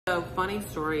So funny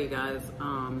story, you guys.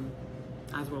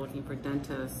 As we're looking for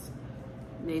dentists,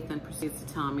 Nathan proceeds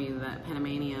to tell me that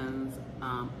Panamanians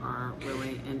are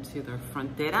really into their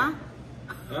frontera.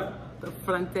 Huh? The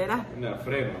frontera? No,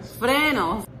 frenos.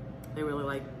 Frenos. They really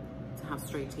like to have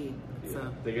straight teeth. Yeah,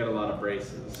 So they get a lot of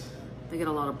braces. they get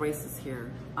a lot of braces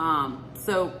here.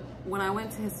 So when I went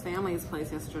to his family's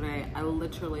place yesterday, I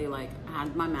literally like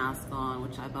had my mask on,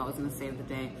 which I thought was gonna save the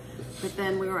day. But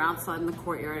then we were outside in the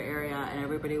courtyard area and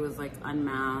everybody was like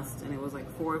unmasked, and it was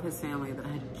like 4 of his family that I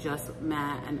had just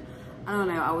met. And I don't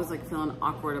know, I was like feeling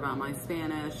awkward about my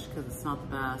Spanish because it's not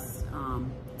the best.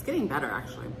 It's getting better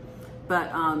actually.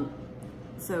 But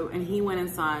and he went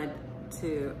inside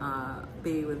to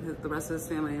be with the rest of his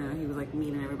family, and he was like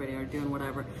meeting everybody or doing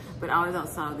whatever. But I was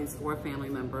outside with these 4 family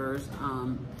members,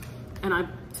 and I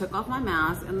took off my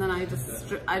mask, and then I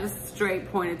just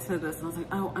straight pointed to this, and I was like,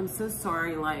 oh, I'm so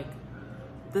sorry, like,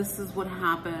 this is what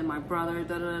happened, my brother,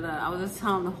 da da da. I was just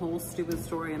telling the whole stupid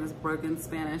story in this broken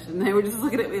Spanish, and they were just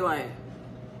looking at me like,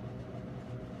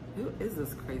 who is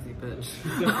this crazy bitch?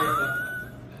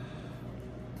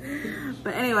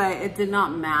 But anyway, it did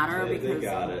not matter because they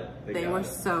got it. They were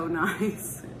so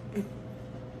nice.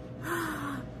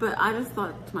 But I just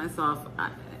thought to myself, I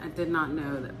did not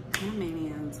know that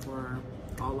Panamanians were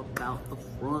all about the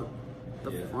front.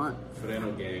 Front.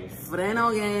 Freno gang.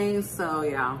 Freno gang. So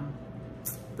yeah,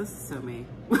 this is so me.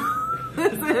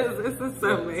 this is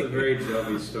so me. It's a very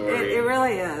Joey story. It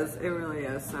really is. It really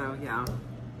is. So yeah,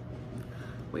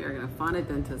 we are gonna find a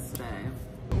dentist today.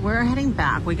 We're heading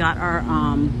back. We got our,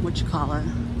 what you call it?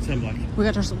 Sunblock. We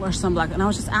got our sunblock. And I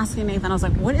was just asking Nathan, I was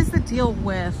like, what is the deal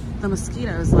with the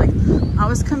mosquitoes? Like, I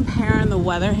was comparing the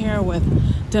weather here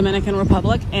with Dominican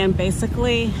Republic, and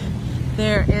basically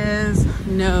there is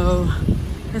no,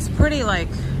 it's pretty like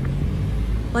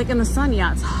in the sun,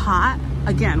 yeah, it's hot.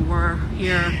 Again, we're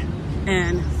here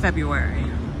in February,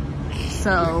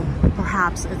 so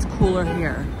perhaps it's cooler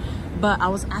here. But I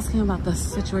was asking about the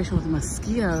situation with the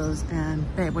mosquitoes,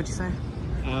 and babe, what'd you say?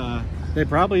 They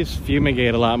probably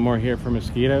fumigate a lot more here for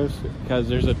mosquitoes because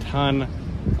there's a ton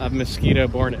of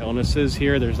mosquito-borne illnesses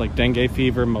here. There's like dengue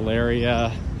fever,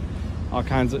 malaria, all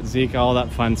kinds of Zika, all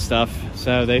that fun stuff.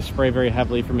 So they spray very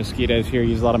heavily for mosquitoes here,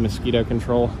 use a lot of mosquito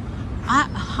control. I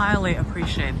highly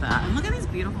appreciate that. And look at these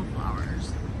beautiful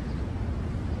flowers.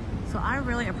 So I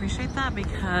really appreciate that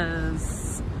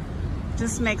because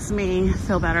just makes me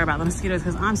feel better about the mosquitoes,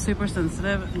 because I'm super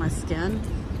sensitive in my skin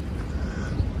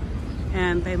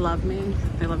and they love me.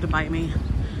 They love to bite me.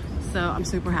 So I'm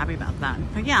super happy about that.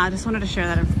 But yeah, I just wanted to share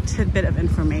that tidbit of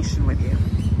information with you.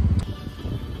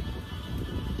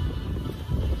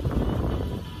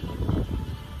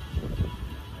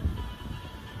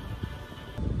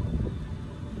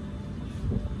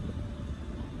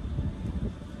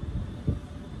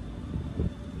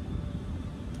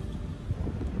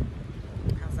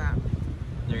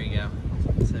 There you go.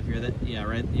 So if you're yeah,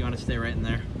 right, you want to stay right in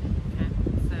there. Okay,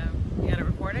 so you got it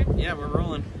recorded? Yeah, we're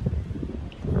rolling.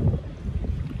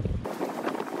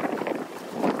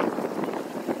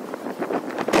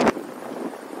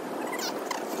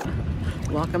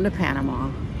 Welcome to Panama.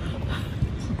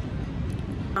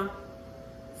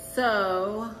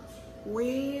 So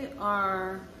we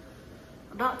are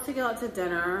about to go out to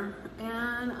dinner,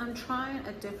 and I'm trying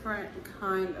a different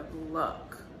kind of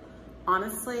look.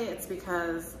 Honestly, it's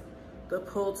because the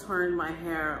pool turned my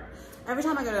hair. Every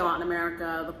time I go to Latin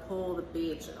America, the pool, the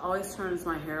beach, it always turns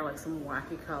my hair like some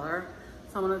wacky color.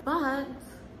 So I'm gonna, but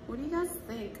what do you guys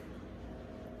think?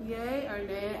 Yay or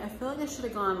nay? I feel like I should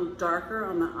have gone darker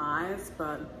on the eyes,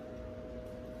 but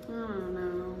I don't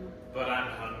know. But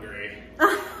I'm hungry.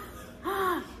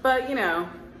 But you know,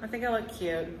 I think I look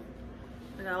cute.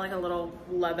 I got like a little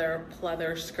leather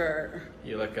pleather skirt.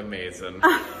 You look amazing.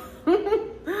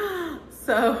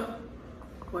 So,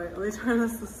 wait, let me turn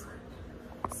this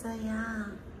way. So yeah,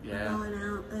 Yeah. we're going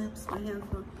out. Oops, my hands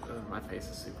go. My face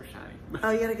is super shiny. Oh,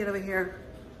 you gotta get over here.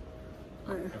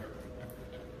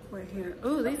 Wait here.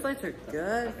 Ooh, these lights are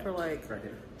good for like, Right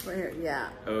here. right here. Yeah,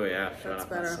 Oh yeah, showing that's off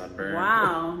my better. sunburn.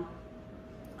 Wow.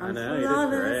 I know, you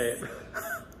did great.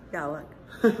 Yeah,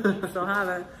 look. Still have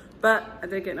it. But I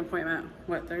did get an appointment.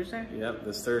 What, Thursday? Yep,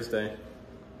 this Thursday.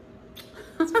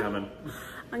 It's coming.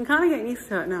 I'm kind of getting used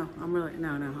to it. No, I'm really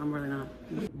not.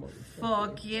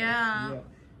 Fuck yeah.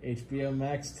 HBO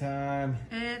Max time.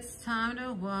 It's time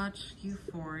to watch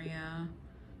Euphoria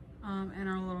in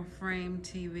our little frame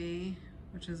TV,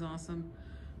 which is awesome.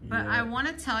 But Yeah. I want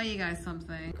to tell you guys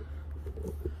something.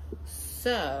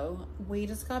 So we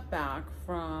just got back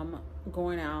from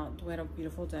going out. We had a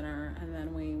beautiful dinner, and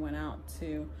then we went out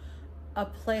to a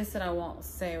place that I won't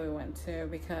say we went to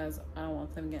because I don't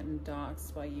want them getting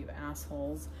doxxed by you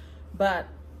assholes. But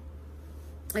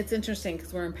it's interesting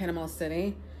because we're in Panama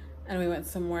City and we went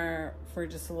somewhere for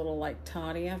just a little like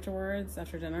toddy afterwards,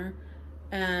 after dinner.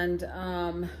 And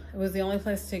it was the only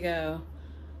place to go.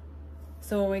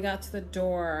 So when we got to the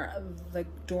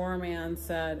doorman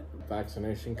said,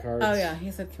 vaccination cards. oh yeah,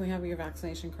 he said, can we have your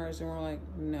vaccination cards? And we're like,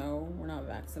 no, we're not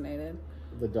vaccinated.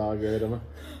 The dog ate them.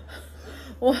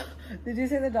 Well, did you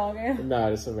say the dog ate them?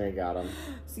 No, just somebody got them.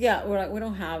 So yeah, we're like, we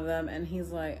don't have them. And he's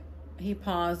like, he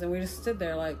paused and we just stood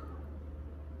there like,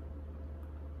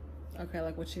 okay,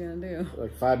 like what you gonna do?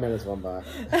 Like 5 minutes went by.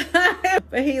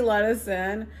 But he let us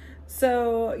in.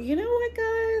 So you know what,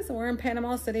 guys? We're in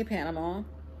Panama City, Panama.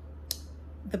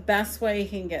 The best way you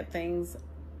can get things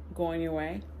going your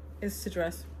way is to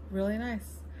dress really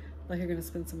nice, like you're gonna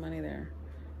spend some money there.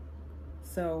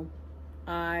 So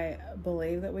I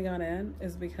believe that we got in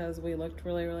is because we looked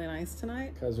really, really nice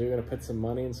tonight. Because we were gonna put some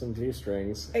money in some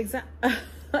G-strings. Exactly.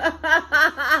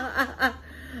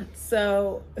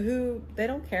 So they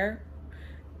don't care.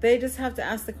 They just have to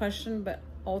ask the question, but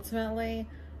ultimately,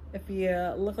 if you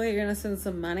look like you're gonna spend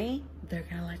some money, they're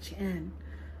gonna let you in.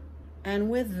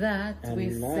 And with that, we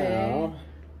say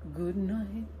good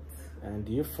night. And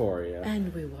Euphoria.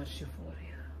 And we watch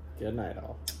Euphoria. Good night,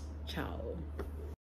 all. Ciao.